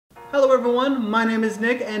Hello everyone, my name is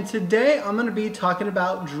Nick and today I'm going to be talking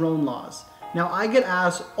about drone laws. Now I get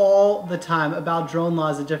asked all the time about drone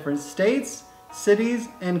laws in different states, cities,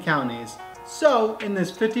 and counties. So in this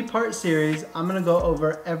 50-part series, I'm going to go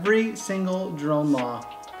over every single drone law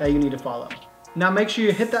that you need to follow. Now make sure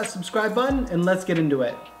you hit that subscribe button and let's get into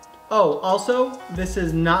it. Oh, also, this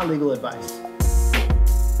is not legal advice.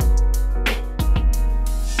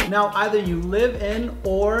 Now either you live in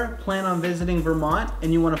or plan on visiting Vermont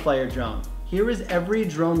and you want to fly your drone. Here is every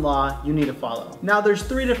drone law you need to follow. Now there's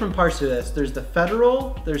three different parts to this. There's the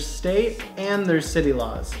federal, there's state, and there's city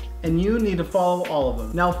laws. And you need to follow all of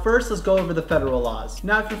them. Now first, let's go over the federal laws.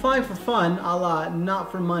 Now if you're flying for fun, a la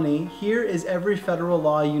not for money, here is every federal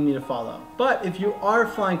law you need to follow. But if you are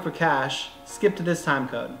flying for cash, skip to this time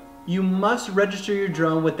code. You must register your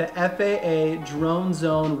drone with the FAA Drone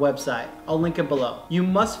Zone website. I'll link it below. You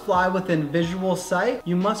must fly within visual sight.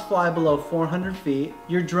 You must fly below 400 feet.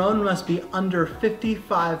 Your drone must be under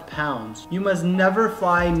 55 pounds. You must never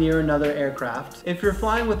fly near another aircraft. If you're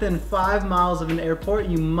flying within 5 miles of an airport,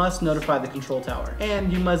 you must notify the control tower.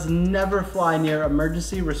 And you must never fly near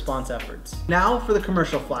emergency response efforts. Now for the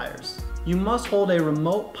commercial flyers. You must hold a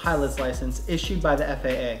remote pilot's license issued by the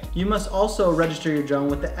FAA. You must also register your drone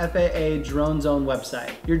with the FAA Drone Zone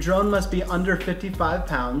website. Your drone must be under 55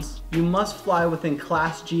 pounds. You must fly within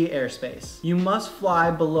Class G airspace. You must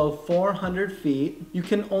fly below 400 feet. You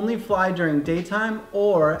can only fly during daytime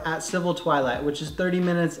or at civil twilight, which is 30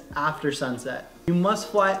 minutes after sunset. You must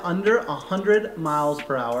fly under 100 miles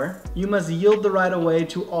per hour. You must yield the right of way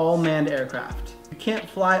to all manned aircraft. You can't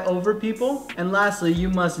fly over people. And lastly, you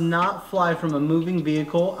must not fly from a moving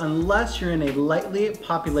vehicle unless you're in a lightly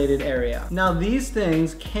populated area. Now these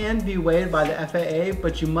things can be waived by the FAA,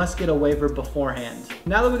 but you must get a waiver beforehand.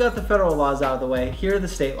 Now that we got the federal laws out of the way, here are the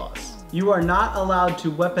state laws. You are not allowed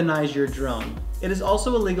to weaponize your drone. It is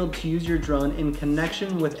also illegal to use your drone in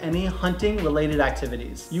connection with any hunting related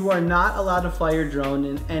activities. You are not allowed to fly your drone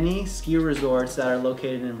in any ski resorts that are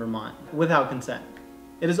located in Vermont without consent.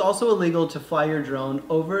 It is also illegal to fly your drone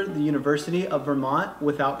over the University of Vermont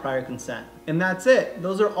without prior consent. And that's it.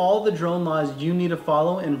 Those are all the drone laws you need to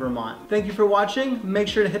follow in Vermont. Thank you for watching. Make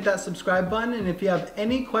sure to hit that subscribe button, and if you have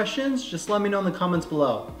any questions, just let me know in the comments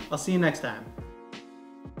below. I'll see you next time.